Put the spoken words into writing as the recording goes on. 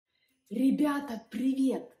Ребята,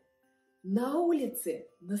 привет! На улице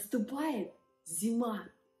наступает зима.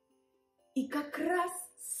 И как раз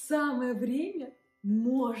самое время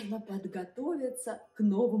можно подготовиться к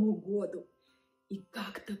Новому году и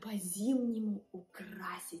как-то по-зимнему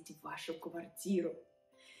украсить вашу квартиру.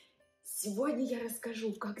 Сегодня я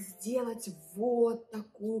расскажу, как сделать вот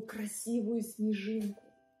такую красивую снежинку.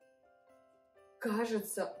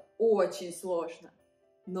 Кажется, очень сложно,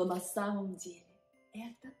 но на самом деле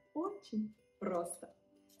это очень просто.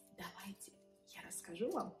 Давайте я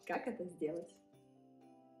расскажу вам, как это сделать.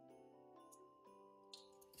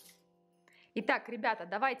 Итак, ребята,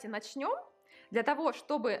 давайте начнем. Для того,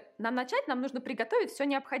 чтобы начать, нам нужно приготовить все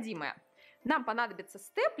необходимое. Нам понадобится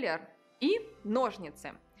степлер и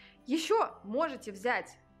ножницы. Еще можете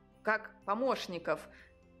взять как помощников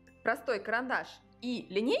простой карандаш и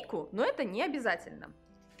линейку, но это не обязательно.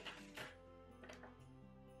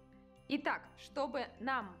 Итак, чтобы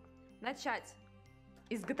нам начать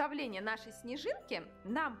изготовление нашей снежинки,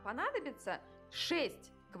 нам понадобится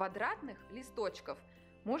 6 квадратных листочков.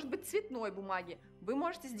 Может быть, цветной бумаги. Вы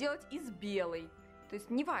можете сделать из белой. То есть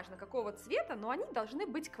неважно какого цвета, но они должны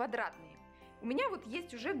быть квадратные. У меня вот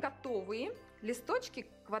есть уже готовые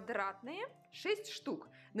листочки квадратные, 6 штук.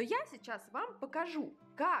 Но я сейчас вам покажу,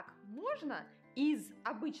 как можно из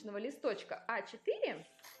обычного листочка А4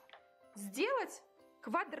 сделать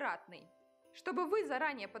квадратный, чтобы вы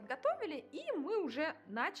заранее подготовили, и мы уже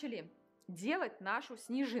начали делать нашу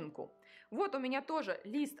снежинку. Вот у меня тоже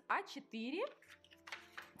лист А4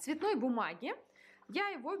 цветной бумаги. Я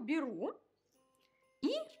его беру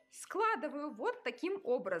и складываю вот таким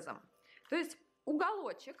образом. То есть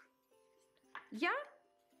уголочек я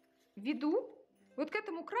веду вот к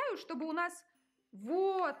этому краю, чтобы у нас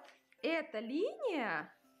вот эта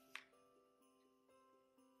линия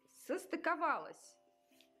состыковалась.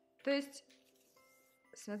 То есть,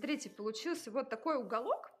 смотрите, получился вот такой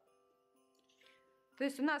уголок. То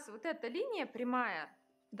есть у нас вот эта линия прямая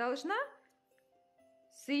должна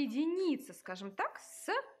соединиться, скажем так,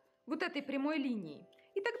 с вот этой прямой линией.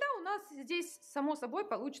 И тогда у нас здесь, само собой,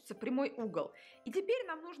 получится прямой угол. И теперь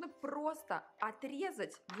нам нужно просто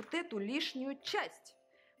отрезать вот эту лишнюю часть.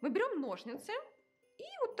 Мы берем ножницы и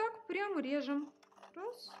вот так прямо режем.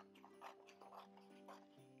 Раз.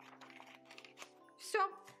 Все.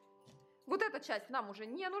 Вот эта часть нам уже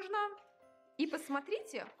не нужна. И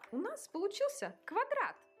посмотрите, у нас получился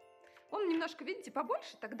квадрат. Он немножко, видите,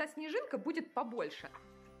 побольше, тогда снежинка будет побольше.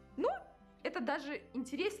 Но это даже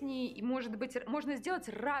интереснее, и, может быть, можно сделать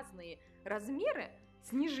разные размеры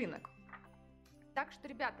снежинок. Так что,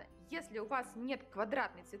 ребята, если у вас нет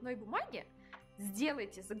квадратной цветной бумаги,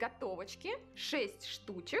 сделайте заготовочки, 6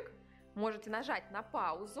 штучек. Можете нажать на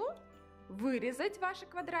паузу, вырезать ваши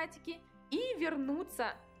квадратики и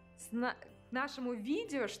вернуться к нашему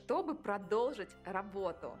видео, чтобы продолжить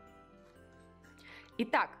работу.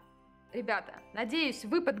 Итак, ребята, надеюсь,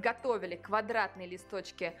 вы подготовили квадратные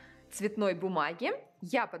листочки цветной бумаги.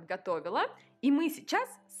 Я подготовила, и мы сейчас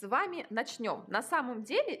с вами начнем. На самом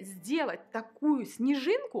деле сделать такую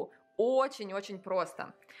снежинку очень-очень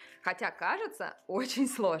просто, хотя кажется очень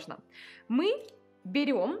сложно. Мы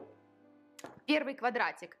берем первый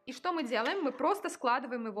квадратик, и что мы делаем? Мы просто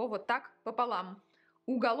складываем его вот так пополам,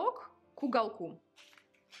 уголок к уголку.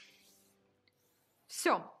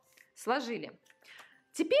 Все, сложили.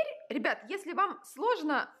 Теперь, ребят, если вам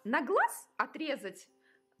сложно на глаз отрезать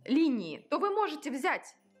линии, то вы можете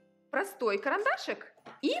взять простой карандашик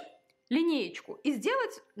и линеечку и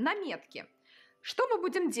сделать наметки. Что мы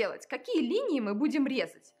будем делать? Какие линии мы будем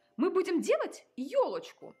резать? Мы будем делать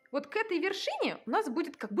елочку. Вот к этой вершине у нас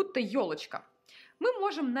будет как будто елочка. Мы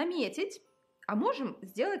можем наметить, а можем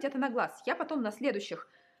сделать это на глаз. Я потом на следующих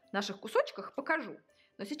наших кусочках покажу.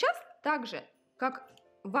 Но сейчас так же, как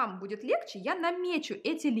вам будет легче, я намечу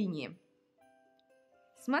эти линии.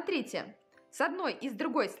 Смотрите, с одной и с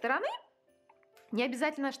другой стороны, не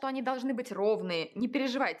обязательно, что они должны быть ровные, не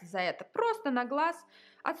переживайте за это. Просто на глаз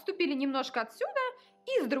отступили немножко отсюда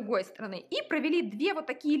и с другой стороны. И провели две вот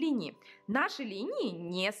такие линии. Наши линии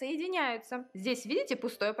не соединяются. Здесь, видите,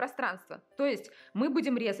 пустое пространство. То есть мы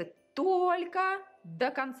будем резать только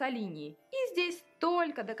до конца линии. И здесь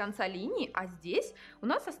только до конца линии, а здесь у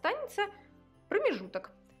нас останется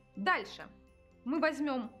промежуток. Дальше мы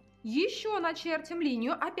возьмем, еще начертим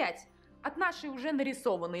линию. Опять от нашей уже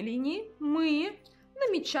нарисованной линии мы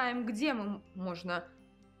намечаем, где можно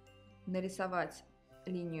нарисовать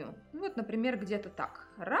линию. Вот, например, где-то так.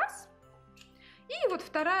 Раз. И вот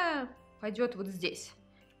вторая пойдет вот здесь.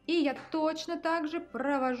 И я точно так же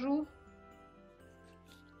провожу.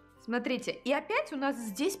 Смотрите, и опять у нас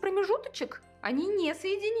здесь промежуточек. Они не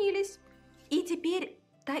соединились. И теперь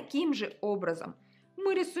таким же образом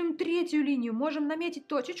мы рисуем третью линию. Можем наметить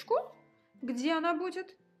точечку, где она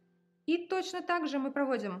будет. И точно так же мы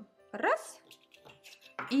проводим раз.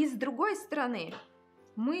 И с другой стороны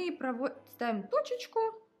мы ставим точечку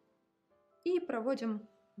и проводим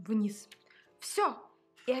вниз. Все.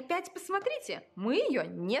 И опять посмотрите, мы ее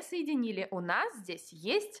не соединили. У нас здесь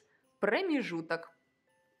есть промежуток.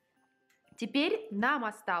 Теперь нам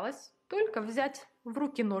осталось только взять в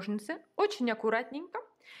руки ножницы, очень аккуратненько,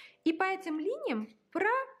 и по этим линиям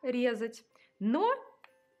прорезать. Но,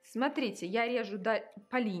 смотрите, я режу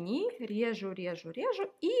по линии, режу,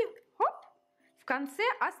 и хоп, в конце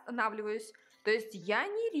останавливаюсь. То есть я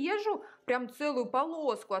не режу прям целую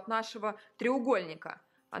полоску от нашего треугольника.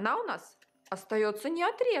 Она у нас остается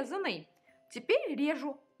неотрезанной. Теперь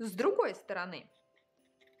режу с другой стороны.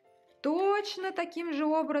 Точно таким же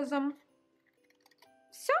образом.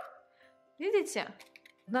 Все. Видите?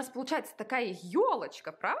 У нас получается такая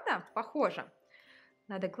елочка, правда? Похоже.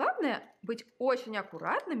 Надо, главное, быть очень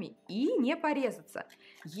аккуратными и не порезаться.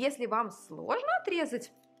 Если вам сложно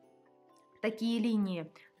отрезать такие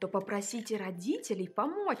линии, то попросите родителей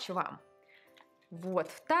помочь вам. Вот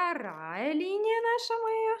вторая линия наша, мы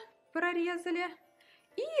ее прорезали.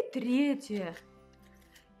 И третья.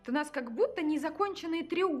 Это у нас как будто незаконченные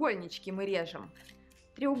треугольнички мы режем.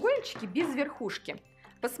 Треугольнички без верхушки.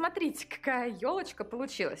 Посмотрите, какая елочка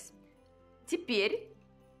получилась. Теперь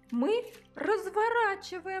мы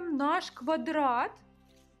разворачиваем наш квадрат.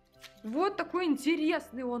 Вот такой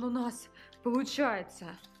интересный он у нас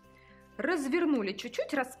получается. Развернули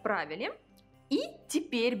чуть-чуть, расправили. И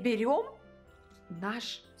теперь берем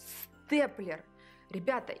наш степлер.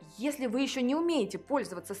 Ребята, если вы еще не умеете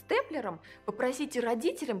пользоваться степлером, попросите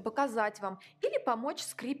родителям показать вам или помочь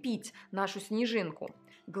скрепить нашу снежинку.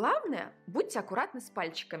 Главное, будьте аккуратны с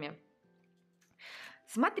пальчиками.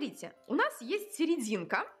 Смотрите, у нас есть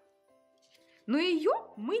серединка, но ее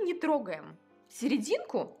мы не трогаем.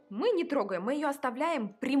 Серединку мы не трогаем, мы ее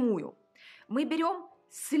оставляем прямую. Мы берем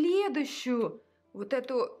следующую вот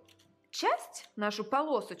эту часть, нашу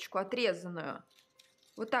полосочку отрезанную,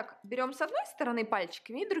 вот так берем с одной стороны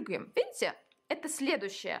пальчиками и другим. Видите, это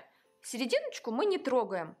следующее. Серединочку мы не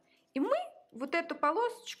трогаем. И мы вот эту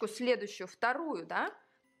полосочку, следующую, вторую, да,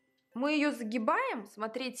 мы ее загибаем,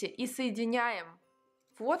 смотрите, и соединяем.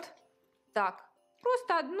 Вот так.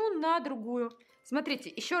 Просто одну на другую. Смотрите,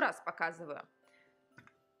 еще раз показываю.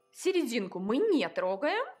 Серединку мы не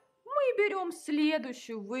трогаем. Мы берем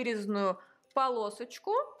следующую вырезанную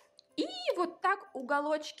полосочку и вот так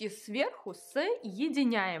уголочки сверху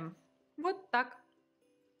соединяем. Вот так.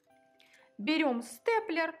 Берем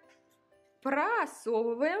степлер,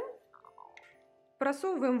 просовываем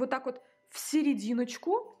вот так вот в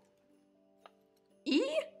серединочку и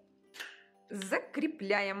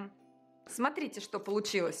закрепляем. Смотрите, что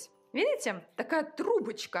получилось. Видите? Такая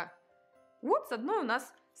трубочка. Вот с одной у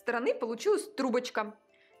нас стороны получилась трубочка.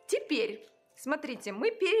 Теперь, смотрите,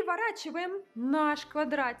 мы переворачиваем наш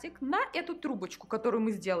квадратик на эту трубочку, которую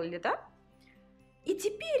мы сделали, да? И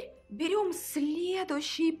теперь берем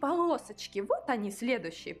следующие полосочки. Вот они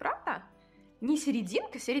следующие, правда? Не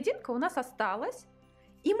серединка, серединка у нас осталась.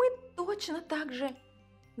 И мы точно так же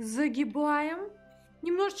загибаем,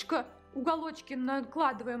 немножечко уголочки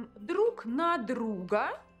накладываем друг на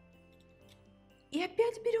друга. И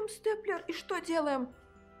опять берем степлер. И что делаем?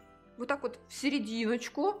 Вот так вот в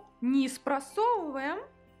серединочку, низ просовываем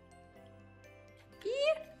и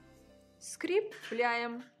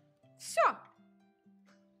скрепляем. Все.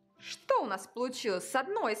 Что у нас получилось? С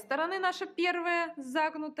одной стороны наша первая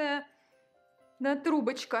загнутая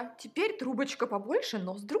трубочка. Теперь трубочка побольше,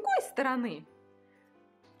 но с другой стороны.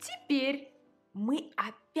 Теперь мы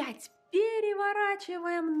опять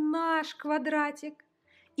переворачиваем наш квадратик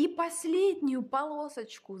и последнюю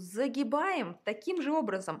полосочку загибаем таким же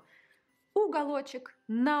образом. Уголочек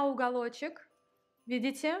на уголочек.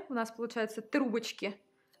 Видите, у нас получаются трубочки,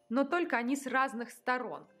 но только они с разных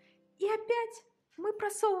сторон. И опять мы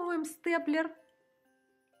просовываем степлер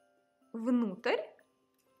внутрь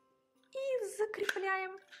и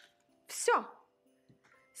закрепляем. Все.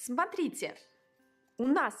 Смотрите, у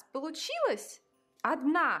нас получилась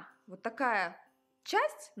одна вот такая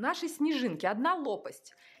часть нашей снежинки, одна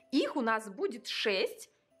лопасть. Их у нас будет 6,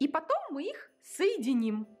 и потом мы их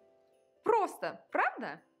соединим. Просто,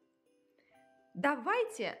 правда?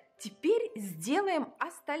 Давайте теперь сделаем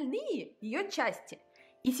остальные ее части.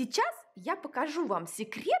 И сейчас я покажу вам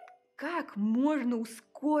секрет, как можно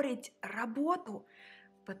ускорить работу,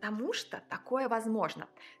 потому что такое возможно.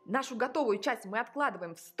 Нашу готовую часть мы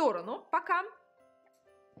откладываем в сторону пока.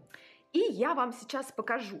 И я вам сейчас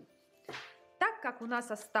покажу. Так как у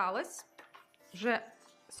нас осталось уже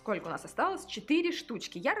сколько у нас осталось? 4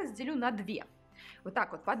 штучки. Я разделю на 2. Вот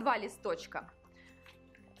так вот, по 2 листочка.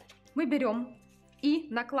 Мы берем и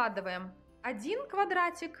накладываем один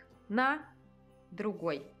квадратик на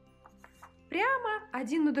другой. Прямо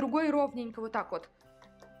один на другой ровненько вот так вот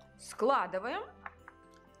складываем.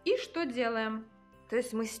 И что делаем? То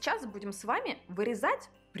есть мы сейчас будем с вами вырезать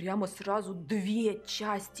прямо сразу 2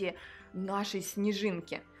 части нашей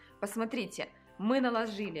снежинки. Посмотрите, мы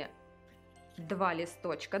наложили 2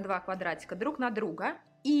 листочка, 2 квадратика друг на друга.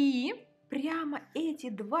 И прямо эти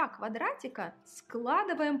 2 квадратика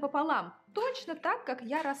складываем пополам. Точно так, как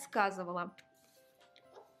я рассказывала.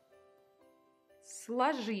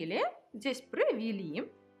 Сложили, здесь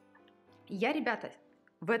провели. Я, ребята,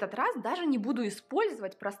 в этот раз даже не буду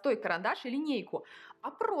использовать простой карандаш и линейку,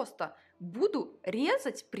 а просто буду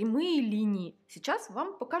резать прямые линии. Сейчас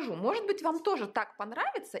вам покажу. Может быть, вам тоже так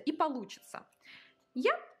понравится и получится.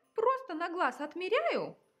 Я просто на глаз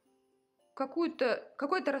отмеряю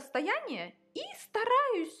какое-то расстояние и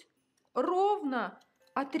стараюсь ровно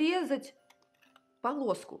отрезать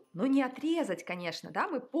полоску. Но не отрезать, конечно, да,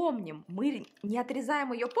 мы помним, мы не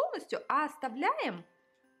отрезаем ее полностью, а оставляем,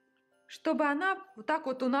 чтобы она вот так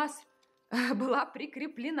вот у нас была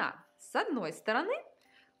прикреплена с одной стороны,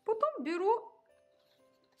 потом беру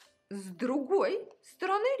с другой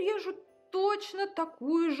стороны, режу точно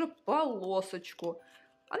такую же полосочку.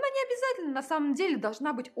 Она не обязательно на самом деле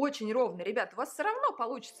должна быть очень ровной. Ребят, у вас все равно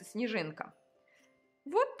получится снежинка.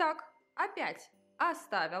 Вот так. Опять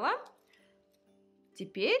оставила.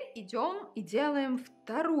 Теперь идем и делаем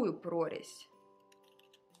вторую прорезь.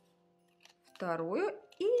 Вторую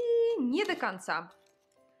и не до конца.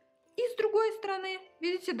 И с другой стороны,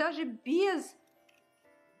 видите, даже без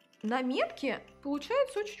наметки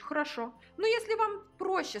получается очень хорошо. Но если вам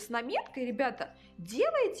проще с наметкой, ребята,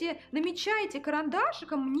 делайте, намечайте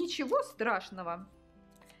карандашиком, ничего страшного.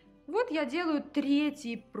 Вот я делаю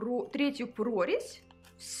третью прорезь.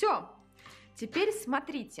 Все. Теперь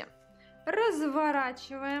смотрите.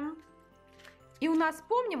 Разворачиваем. И у нас,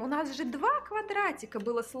 помним, у нас же 2 квадратика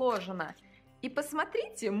было сложено. И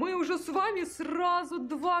посмотрите, мы уже с вами сразу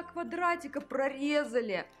 2 квадратика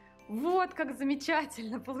прорезали. Вот как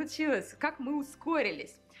замечательно получилось, как мы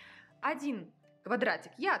ускорились. 1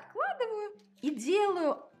 квадратик я откладываю и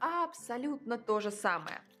делаю абсолютно то же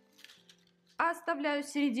самое. Оставляю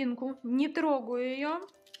серединку, не трогаю ее.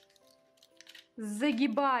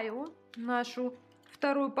 Загибаю нашу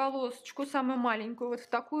вторую полосочку, самую маленькую, вот в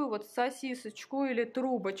такую вот сосисочку или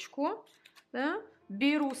трубочку. Да?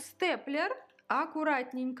 Беру степлер,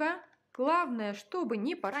 аккуратненько, главное, чтобы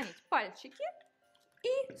не поранить пальчики,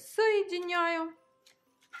 и соединяю.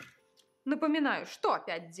 Напоминаю, что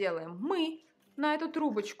опять делаем? Мы на эту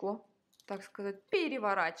трубочку, так сказать,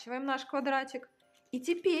 переворачиваем наш квадратик. И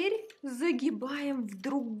теперь загибаем в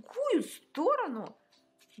другую сторону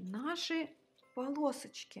наши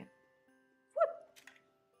полосочки. Вот.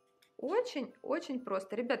 Очень-очень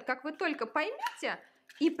просто. Ребят, как вы только поймете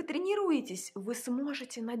и потренируетесь, вы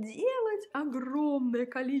сможете наделать огромное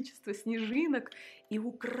количество снежинок и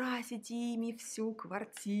украсить ими всю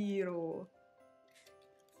квартиру.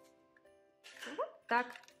 Вот так.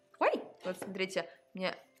 Ой, вот смотрите,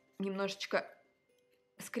 мне немножечко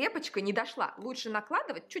скрепочка не дошла. Лучше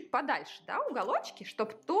накладывать чуть подальше, да, уголочки,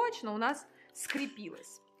 чтобы точно у нас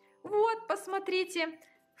скрепилось. Вот, посмотрите,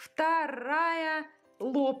 вторая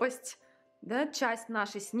лопасть, да, часть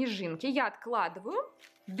нашей снежинки. Я откладываю,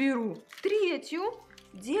 беру третью,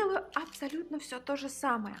 делаю абсолютно все то же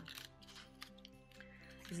самое.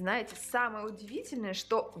 Знаете, самое удивительное,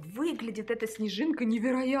 что выглядит эта снежинка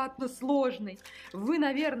невероятно сложной. Вы,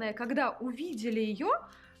 наверное, когда увидели ее,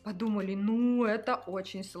 подумали, ну, это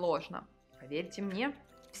очень сложно. Поверьте мне,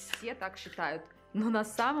 все так считают. Но на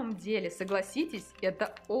самом деле, согласитесь,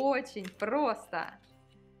 это очень просто.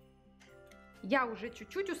 Я уже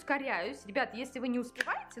чуть-чуть ускоряюсь. Ребят, если вы не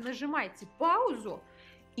успеваете, нажимайте паузу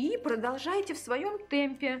и продолжайте в своем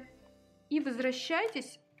темпе. И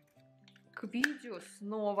возвращайтесь к видео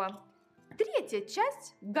снова. Третья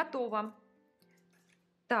часть готова.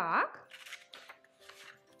 Так,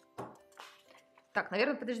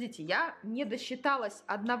 наверное, подождите, я не досчиталась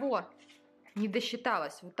одного. Не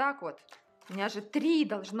досчиталась. Вот так вот. У меня же 3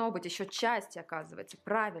 должно быть еще части, оказывается.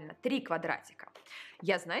 Правильно, 3 квадратика.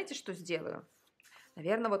 Я знаете, что сделаю?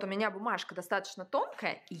 Наверное, вот у меня бумажка достаточно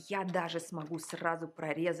тонкая, и я даже смогу сразу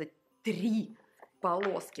прорезать 3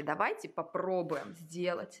 полоски. Давайте попробуем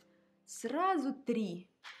сделать. Сразу 3.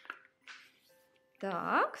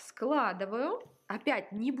 Так, складываю.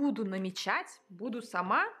 Опять не буду намечать, буду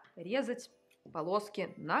сама резать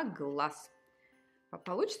полоски на глаз.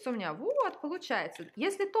 Получится у меня? Вот, получается.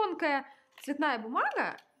 Если тонкая цветная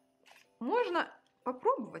бумага, можно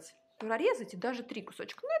попробовать прорезать и даже 3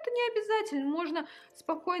 кусочка. Но это не обязательно. Можно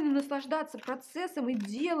спокойно наслаждаться процессом и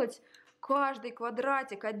делать каждый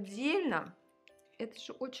квадратик отдельно. Это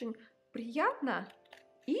же очень приятно.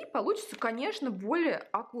 И получится, конечно, более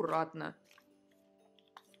аккуратно.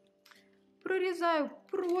 Прорезаю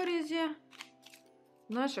прорези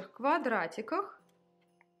в наших квадратиках.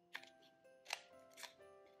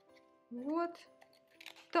 Вот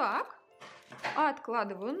так.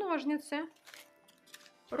 Откладываю ножницы.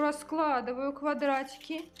 Раскладываю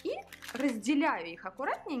квадратики и разделяю их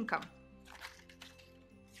аккуратненько.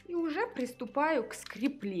 И уже приступаю к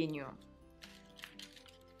скреплению.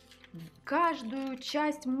 Каждую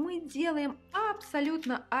часть мы делаем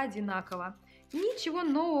абсолютно одинаково. Ничего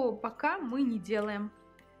нового пока мы не делаем.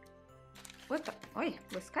 Вот, ой,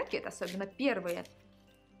 выскакивает, особенно первая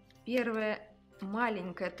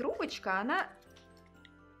маленькая трубочка, она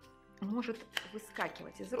может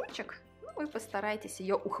выскакивать из ручек. Ну, вы постарайтесь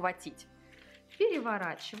ее ухватить.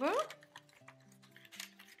 Переворачиваю.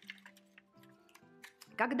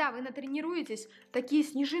 Когда вы натренируетесь, такие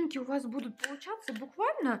снежинки у вас будут получаться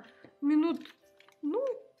буквально минут, ну,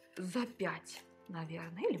 за 5,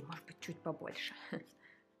 наверное, или, может быть, чуть побольше.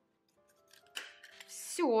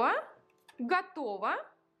 Все, готово.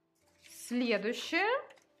 Следующее.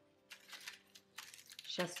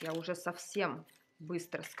 Сейчас я уже совсем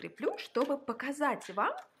быстро скреплю, чтобы показать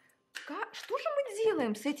вам, что же мы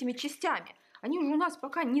делаем с этими частями. Они уже у нас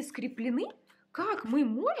пока не скреплены. Как мы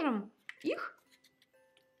можем их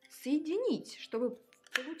соединить, чтобы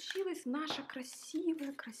получилась наша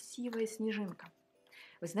красивая снежинка.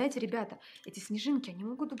 Вы знаете, ребята, эти снежинки, они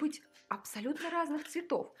могут быть абсолютно разных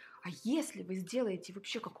цветов. А если вы сделаете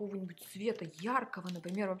вообще какого-нибудь цвета яркого,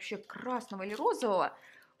 например, вообще красного или розового,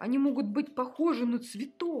 они могут быть похожи на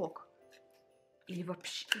цветок. Или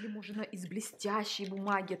вообще, или можно из блестящей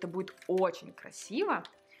бумаги. Это будет очень красиво.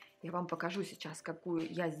 Я вам покажу сейчас,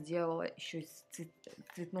 какую я сделала еще из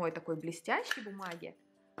цветной такой блестящей бумаги.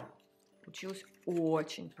 Получилось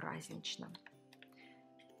очень празднично.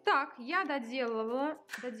 Так, я доделала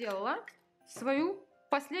свою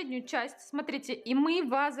последнюю часть. Смотрите, и мы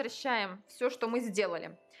возвращаем все, что мы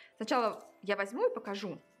сделали. Сначала я возьму и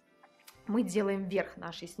покажу. Мы делаем верх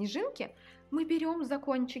нашей снежинки. Мы берем за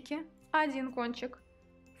кончики. Один кончик,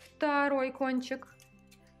 второй кончик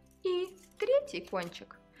и третий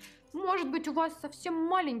кончик. Может быть, у вас совсем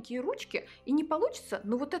маленькие ручки и не получится,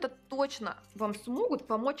 но вот это точно вам смогут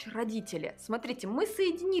помочь родители. Смотрите, мы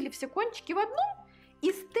соединили все кончики в одном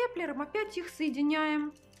и степлером опять их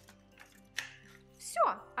соединяем. Все,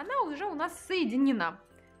 она уже у нас соединена.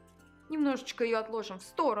 Немножечко ее отложим в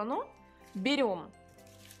сторону. Берем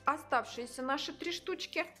оставшиеся наши 3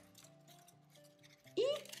 штучки и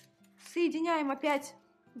соединяем опять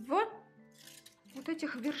в вот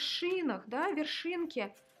этих вершинах, да,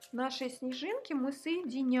 вершинки нашей снежинки мы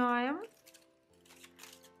соединяем.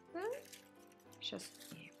 Да? Сейчас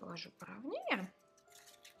я их положу поровнее.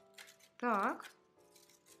 Так.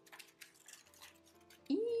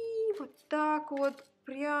 И вот так вот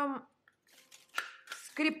прям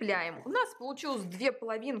скрепляем. У нас получилось 2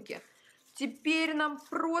 половинки. Теперь нам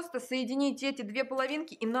просто соединить эти 2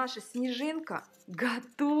 половинки, и наша снежинка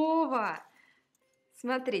готова.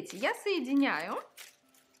 Смотрите, я соединяю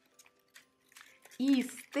и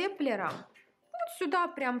степлером вот сюда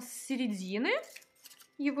прям с середины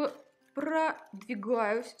его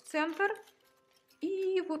продвигаюсь в центр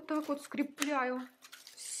и вот так вот скрепляю.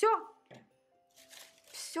 Все.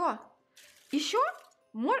 Все. Еще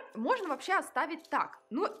можно вообще оставить так.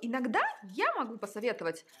 Но иногда я могу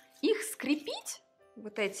посоветовать их скрепить,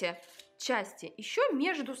 вот эти части, еще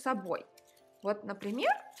между собой. Вот,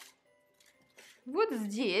 например, вот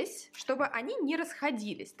здесь, чтобы они не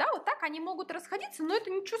расходились. Да, вот так они могут расходиться, но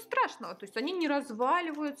это ничего страшного. То есть они не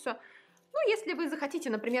разваливаются. Ну, если вы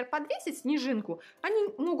захотите, например, подвесить снежинку, они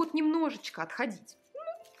могут немножечко отходить. Ну,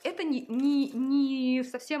 это не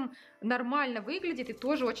совсем нормально выглядит и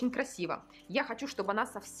тоже очень красиво. Я хочу, чтобы она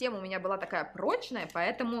совсем у меня была такая прочная,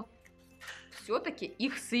 поэтому все-таки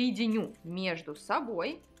их соединю между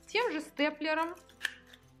собой тем же степлером.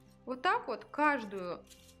 Вот так вот каждую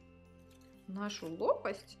нашу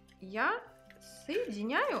лопасть я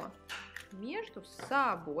соединяю между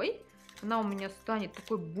собой. Она у меня станет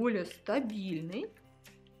такой более стабильной.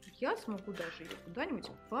 Я смогу даже ее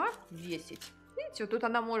куда-нибудь повесить. Видите, вот тут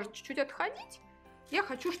она может чуть-чуть отходить. Я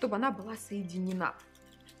хочу, чтобы она была соединена.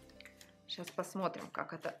 Сейчас посмотрим,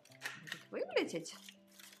 как это будет выглядеть.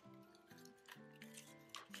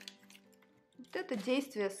 Вот это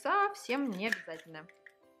действие совсем не обязательно.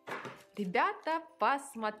 Ребята,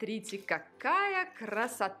 посмотрите, какая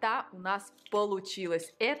красота у нас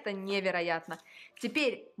получилась. Это невероятно.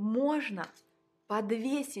 Теперь можно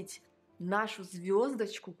подвесить нашу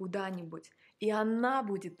звездочку куда-нибудь, и она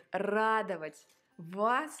будет радовать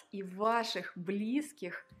вас и ваших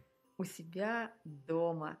близких у себя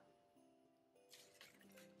дома.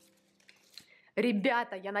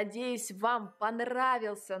 Ребята, я надеюсь, вам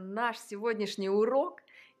понравился наш сегодняшний урок,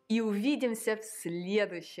 и увидимся в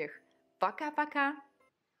следующих. Пока-пока!